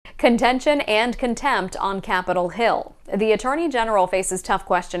Contention and contempt on Capitol Hill. The Attorney General faces tough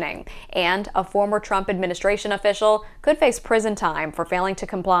questioning, and a former Trump administration official could face prison time for failing to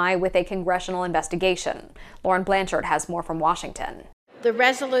comply with a congressional investigation. Lauren Blanchard has more from Washington. The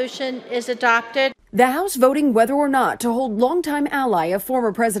resolution is adopted. The House voting whether or not to hold longtime ally of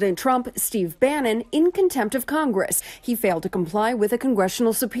former President Trump, Steve Bannon, in contempt of Congress. He failed to comply with a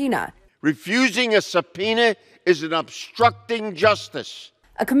congressional subpoena. Refusing a subpoena is an obstructing justice.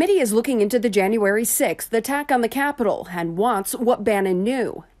 A committee is looking into the January 6th attack on the Capitol and wants what Bannon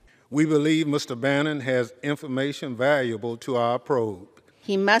knew. We believe Mr. Bannon has information valuable to our probe.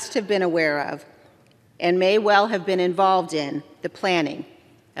 He must have been aware of and may well have been involved in the planning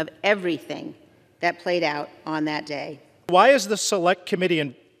of everything that played out on that day. Why is the Select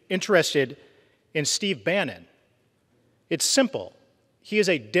Committee interested in Steve Bannon? It's simple. He is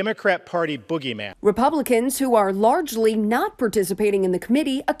a Democrat Party boogeyman. Republicans who are largely not participating in the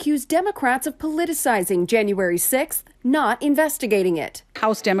committee accuse Democrats of politicizing January 6th, not investigating it.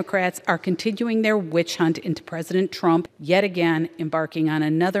 House Democrats are continuing their witch hunt into President Trump, yet again embarking on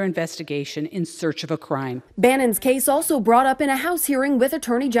another investigation in search of a crime. Bannon's case also brought up in a House hearing with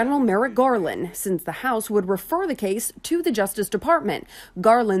Attorney General Merrick Garland, since the House would refer the case to the Justice Department.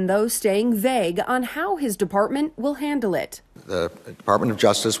 Garland, though, staying vague on how his department will handle it. The Department of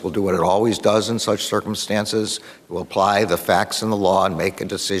Justice will do what it always does in such circumstances. It will apply the facts and the law and make a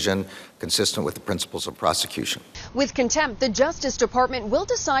decision consistent with the principles of prosecution. With contempt, the Justice Department will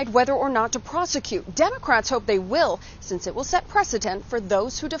decide whether or not to prosecute. Democrats hope they will, since it will set precedent for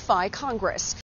those who defy Congress.